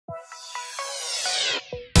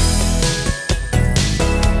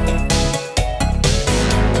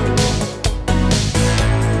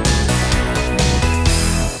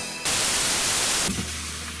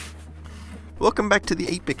Welcome back to the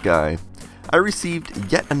 8-Bit Guy. I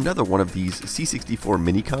received yet another one of these C64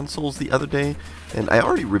 Mini consoles the other day, and I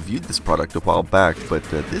already reviewed this product a while back, but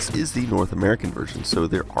this is the North American version, so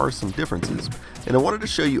there are some differences. And I wanted to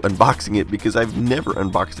show you unboxing it because I've never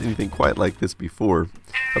unboxed anything quite like this before.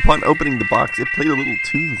 Upon opening the box, it played a little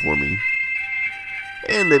tune for me.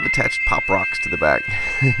 And they've attached pop rocks to the back.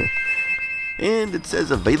 And it says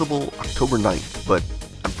available October 9th, but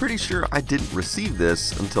I'm pretty sure I didn't receive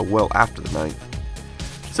this until well after the 9th.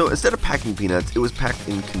 So instead of packing peanuts, it was packed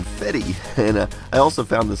in confetti, and I also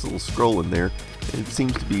found this little scroll in there, and it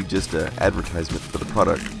seems to be just an advertisement for the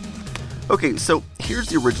product. Okay, so here's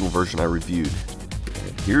the original version I reviewed.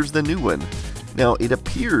 Here's the new one. Now, it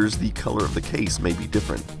appears the color of the case may be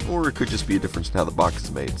different, or it could just be a difference in how the box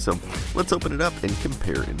is made, so let's open it up and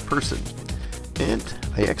compare in person. And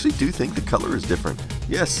I actually do think the color is different.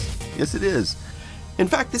 Yes it is. In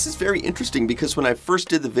fact, this is very interesting because when I first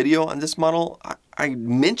did the video on this model, I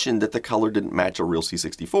mentioned that the color didn't match a real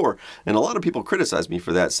C64, and a lot of people criticized me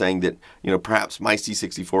for that, saying that, perhaps my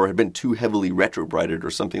C64 had been too heavily retro-brighted or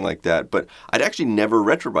something like that, but I'd actually never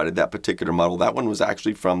retro-brighted that particular model. That one was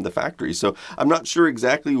actually from the factory, so I'm not sure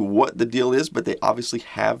exactly what the deal is, but they obviously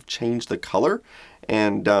have changed the color,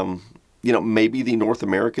 and maybe the North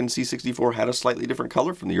American C64 had a slightly different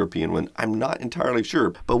color from the European one. I'm not entirely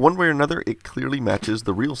sure. But one way or another, it clearly matches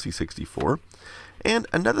the real C64. And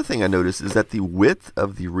another thing I noticed is that the width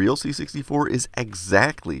of the real C64 is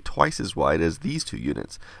exactly twice as wide as these two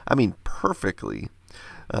units. I mean, perfectly.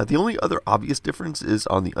 The only other obvious difference is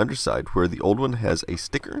on the underside, where the old one has a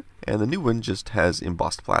sticker and the new one just has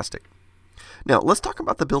embossed plastic. Now, let's talk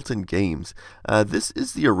about the built-in games. This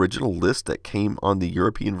is the original list that came on the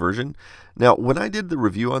European version. Now, when I did the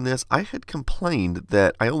review on this, I had complained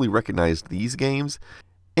that I only recognized these games,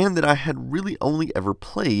 and that I had really only ever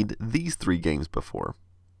played these 3 games before.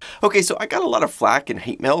 Okay, so I got a lot of flack and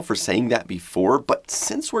hate mail for saying that before, but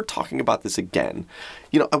since we're talking about this again,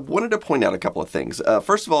 I wanted to point out a couple of things.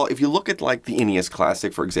 First of all, if you look at like the NES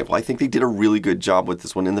Classic, for example, I think they did a really good job with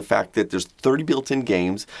this one in the fact that there's 30 built-in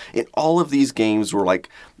games, and all of these games were like,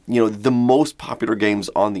 the most popular games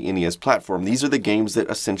on the NES platform. These are the games that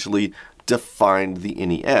essentially defined the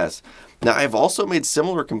NES. Now, I've also made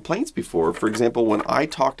similar complaints before. For example, when I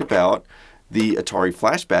talked about the Atari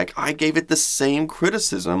Flashback, I gave it the same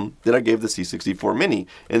criticism that I gave the C64 Mini,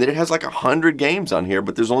 and that it has like 100 games on here,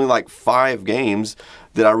 but there's only like 5 games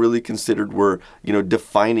that I really considered were,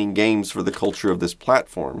 defining games for the culture of this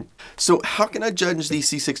platform. So how can I judge the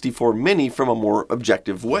C64 Mini from a more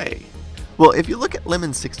objective way? Well, if you look at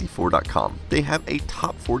lemon64.com, they have a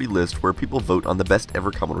top 40 list where people vote on the best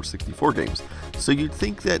ever Commodore 64 games. So you'd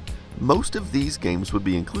think that most of these games would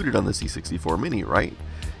be included on the C64 Mini, right?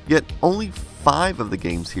 Yet only 5 of the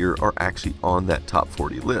games here are actually on that top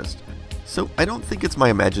 40 list. So I don't think it's my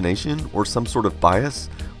imagination or some sort of bias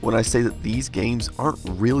when I say that these games aren't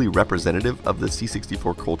really representative of the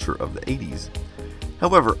C64 culture of the 80s.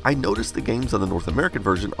 However, I noticed the games on the North American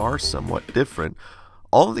version are somewhat different.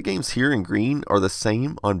 All of the games here in green are the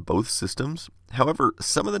same on both systems. However,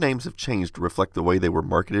 some of the names have changed to reflect the way they were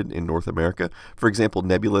marketed in North America. For example,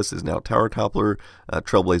 Nebulous is now Tower Toppler,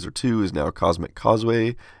 Trailblazer 2 is now Cosmic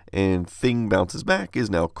Causeway, and Thing Bounces Back is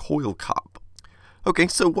now Coil Cop. Okay,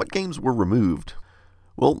 so what games were removed?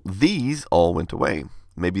 Well, these all went away.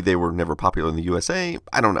 Maybe they were never popular in the USA,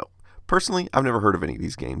 I don't know. Personally, I've never heard of any of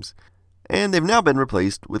these games. And they've now been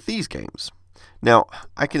replaced with these games. Now,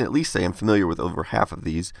 I can at least say I'm familiar with over half of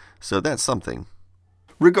these, so that's something.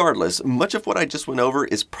 Regardless, much of what I just went over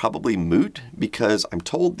is probably moot because I'm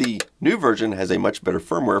told the new version has a much better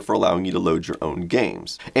firmware for allowing you to load your own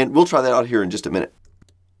games. And we'll try that out here in just a minute.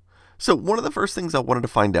 So one of the first things I wanted to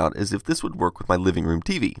find out is if this would work with my living room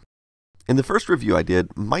TV. In the first review I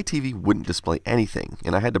did, my TV wouldn't display anything,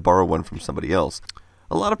 and I had to borrow one from somebody else.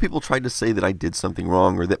 A lot of people tried to say that I did something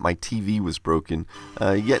wrong or that my TV was broken,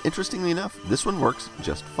 yet interestingly enough, this one works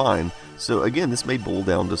just fine. So again, this may boil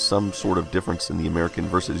down to some sort of difference in the American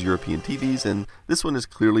versus European TVs, and this one is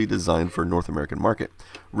clearly designed for a North American market.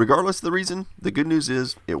 Regardless of the reason, the good news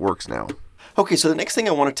is it works now. Okay, so the next thing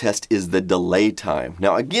I want to test is the delay time.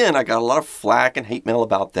 Now again, I got a lot of flack and hate mail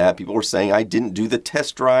about that. People were saying I didn't do the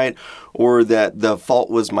test right, or that the fault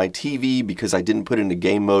was my TV because I didn't put it into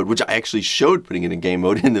game mode, which I actually showed putting it in game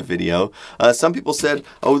mode in the video. Some people said,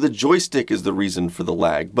 oh, the joystick is the reason for the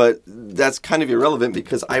lag, but that's kind of irrelevant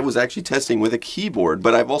because I was actually testing with a keyboard,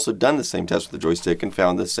 but I've also done the same test with the joystick and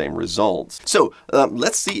found the same results. So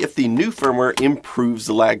let's see if the new firmware improves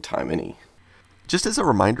the lag time any. Just as a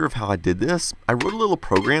reminder of how I did this, I wrote a little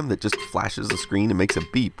program that just flashes the screen and makes a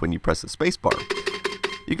beep when you press the spacebar.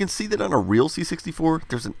 You can see that on a real C64,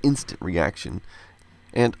 there's an instant reaction.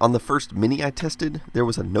 And on the first Mini I tested, there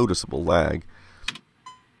was a noticeable lag.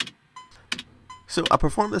 So I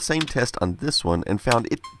performed the same test on this one and found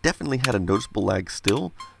it definitely had a noticeable lag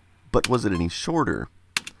still, but was it any shorter?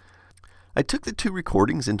 I took the two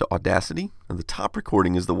recordings into Audacity, and the top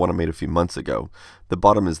recording is the one I made a few months ago. The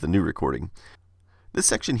bottom is the new recording. This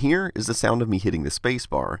section here is the sound of me hitting the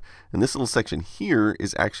spacebar, and this little section here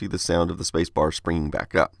is actually the sound of the spacebar springing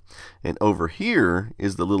back up. And over here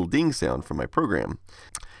is the little ding sound from my program.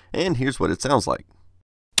 And here's what it sounds like.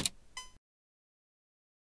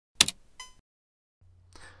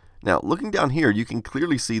 Now, looking down here, you can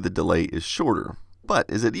clearly see the delay is shorter, but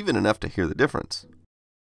is it even enough to hear the difference?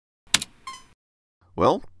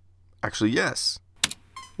 Well, actually yes.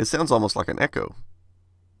 It sounds almost like an echo.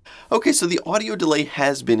 Okay, so the audio delay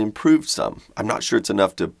has been improved some. I'm not sure it's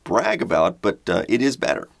enough to brag about, but it is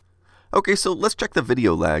better. Okay, so let's check the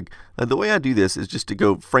video lag. The way I do this is just to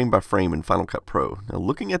go frame by frame in Final Cut Pro. Now,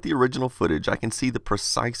 looking at the original footage, I can see the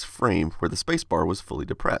precise frame where the spacebar was fully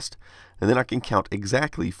depressed. And then I can count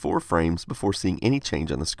exactly 4 frames before seeing any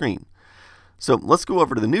change on the screen. So let's go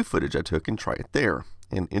over to the new footage I took and try it there.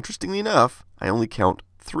 And interestingly enough, I only count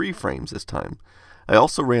 3 frames this time. I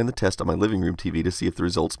also ran the test on my living room TV to see if the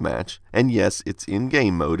results match. And yes, it's in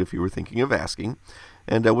game mode if you were thinking of asking.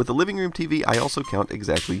 And with the living room TV, I also count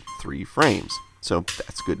exactly 3 frames. So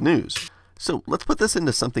that's good news. So let's put this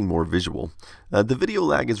into something more visual. The video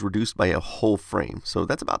lag is reduced by a whole frame, so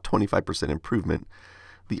that's about 25% improvement.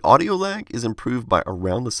 The audio lag is improved by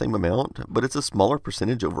around the same amount, but it's a smaller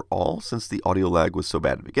percentage overall since the audio lag was so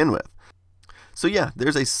bad to begin with. So yeah,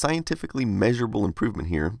 there's a scientifically measurable improvement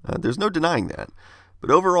here. There's no denying that. But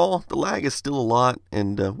overall, the lag is still a lot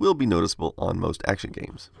and will be noticeable on most action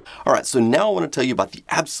games. Alright, so now I want to tell you about the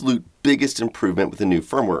absolute biggest improvement with the new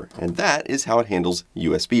firmware, and that is how it handles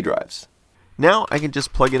USB drives. Now I can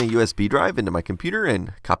just plug in a USB drive into my computer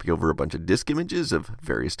and copy over a bunch of disk images of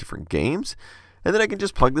various different games, and then I can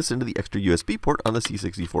just plug this into the extra USB port on the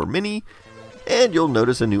C64 Mini, and you'll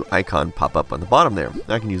notice a new icon pop up on the bottom there.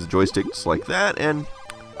 I can use the joystick just like that, and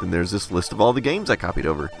then there's this list of all the games I copied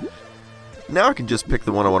over. Now I can just pick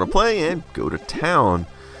the one I want to play and go to town.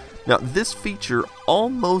 Now this feature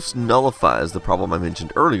almost nullifies the problem I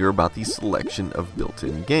mentioned earlier about the selection of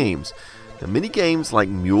built-in games. The mini games like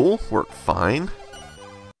Mule work fine.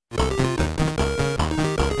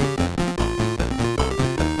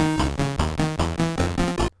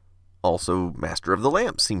 Also, Master of the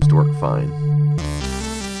Lamp seems to work fine.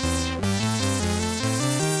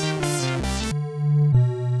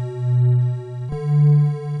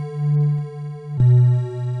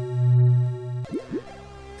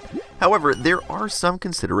 However, there are some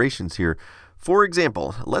considerations here. For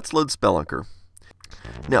example, let's load Spelunker.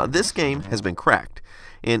 Now, this game has been cracked,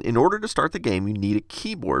 and in order to start the game, you need a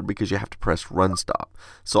keyboard because you have to press run stop.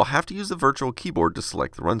 So I'll have to use the virtual keyboard to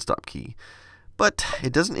select the run stop key. But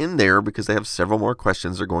it doesn't end there because they have several more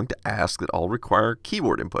questions they're going to ask that all require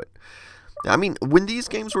keyboard input. I mean, when these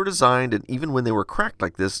games were designed, and even when they were cracked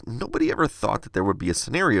like this, nobody ever thought that there would be a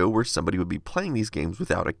scenario where somebody would be playing these games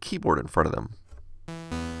without a keyboard in front of them.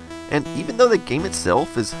 And even though the game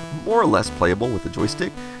itself is more or less playable with a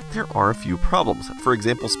joystick, there are a few problems. For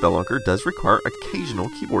example, Spelunker does require occasional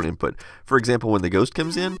keyboard input. For example, when the ghost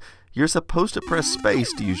comes in, you're supposed to press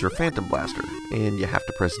space to use your Phantom Blaster, and you have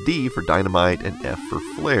to press D for dynamite and F for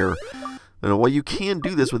flare. And while you can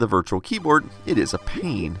do this with a virtual keyboard, it is a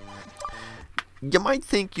pain. You might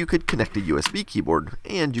think you could connect a USB keyboard,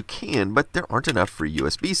 and you can, but there aren't enough free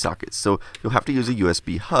USB sockets, so you'll have to use a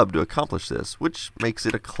USB hub to accomplish this, which makes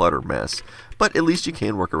it a clutter mess. But at least you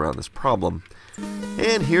can work around this problem.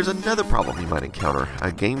 And here's another problem you might encounter.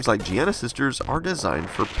 Games like Giana Sisters are designed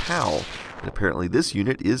for PAL, and apparently this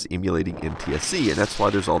unit is emulating NTSC, and that's why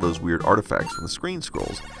there's all those weird artifacts when the screen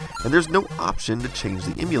scrolls. And there's no option to change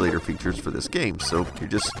the emulator features for this game, so you're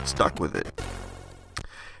just stuck with it.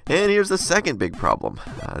 And here's the second big problem.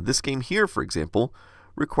 This game here, for example,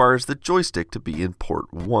 requires the joystick to be in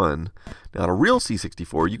port 1. Now, on a real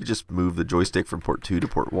C64, you could just move the joystick from port 2 to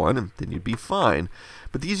port 1, and then you'd be fine.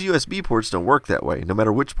 But these USB ports don't work that way. No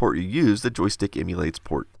matter which port you use, the joystick emulates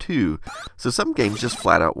port 2. So some games just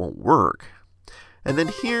flat out won't work. And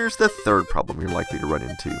then here's the third problem you're likely to run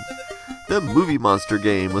into. The Movie Monster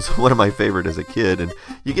game was one of my favorite as a kid, and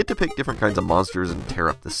you get to pick different kinds of monsters and tear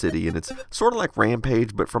up the city, and it's sort of like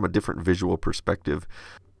Rampage, but from a different visual perspective.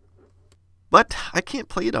 But I can't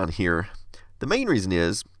play it on here. The main reason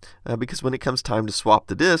is because when it comes time to swap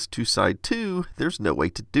the disc to side 2, there's no way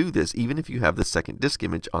to do this, even if you have the second disc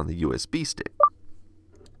image on the USB stick.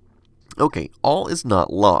 Okay, all is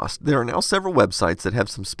not lost. There are now several websites that have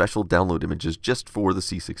some special download images just for the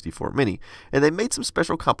C64 Mini, and they made some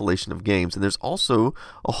special compilation of games, and there's also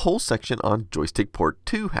a whole section on joystick port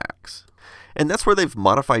 2 hacks. And that's where they've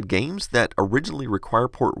modified games that originally require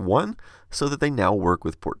port 1 so that they now work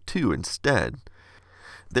with port 2 instead.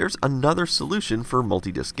 There's another solution for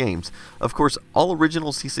multi-disc games. Of course, all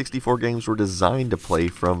original C64 games were designed to play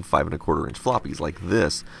from 5 1/4 inch floppies like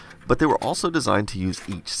this, but they were also designed to use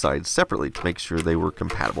each side separately to make sure they were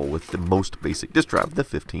compatible with the most basic disk drive, the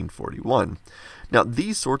 1541. Now,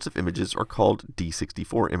 these sorts of images are called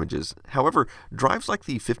D64 images. However, drives like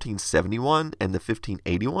the 1571 and the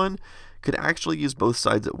 1581 could actually use both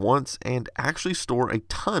sides at once and actually store a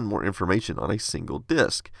ton more information on a single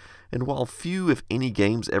disk. And while few, if any,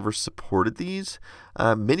 games ever supported these,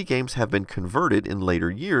 many games have been converted in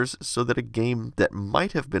later years so that a game that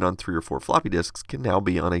might have been on 3 or 4 floppy disks can now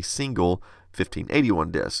be on a single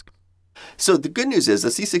 1581 disk. So the good news is the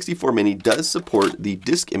C64 Mini does support the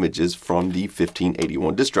disk images from the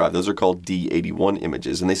 1581 disk drive. Those are called D81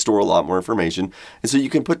 images, and they store a lot more information. And so you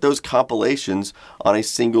can put those compilations on a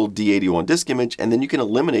single D81 disk image, and then you can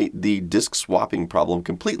eliminate the disk swapping problem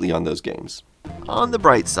completely on those games. On the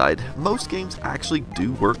bright side, most games actually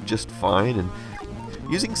do work just fine, and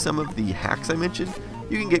using some of the hacks I mentioned,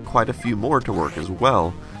 you can get quite a few more to work as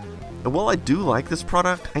well. And while I do like this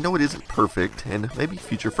product, I know it isn't perfect, and maybe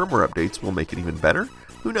future firmware updates will make it even better.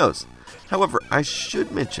 Who knows? However, I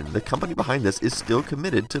should mention the company behind this is still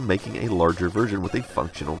committed to making a larger version with a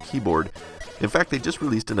functional keyboard. In fact, they just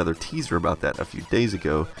released another teaser about that a few days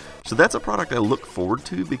ago. So that's a product I look forward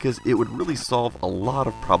to because it would really solve a lot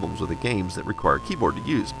of problems with the games that require a keyboard to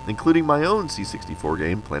use, including my own C64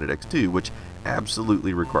 game, Planet X2, which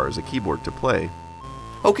absolutely requires a keyboard to play.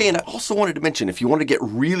 Okay, and I also wanted to mention, if you want to get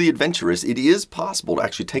really adventurous, it is possible to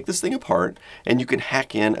actually take this thing apart and you can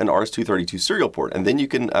hack in an RS-232 serial port, and then you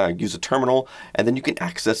can use a terminal, and then you can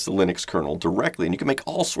access the Linux kernel directly, and you can make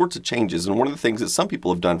all sorts of changes. And one of the things that some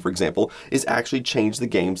people have done, for example, is actually change the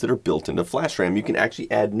games that are built into flash RAM. You can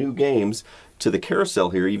actually add new games to the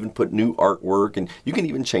carousel here, even put new artwork, and you can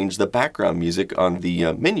even change the background music on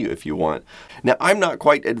the menu if you want. Now, I'm not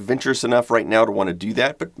quite adventurous enough right now to want to do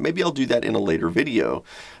that, but maybe I'll do that in a later video.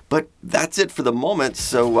 But that's it for the moment,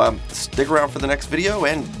 so stick around for the next video,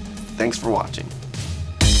 and thanks for watching.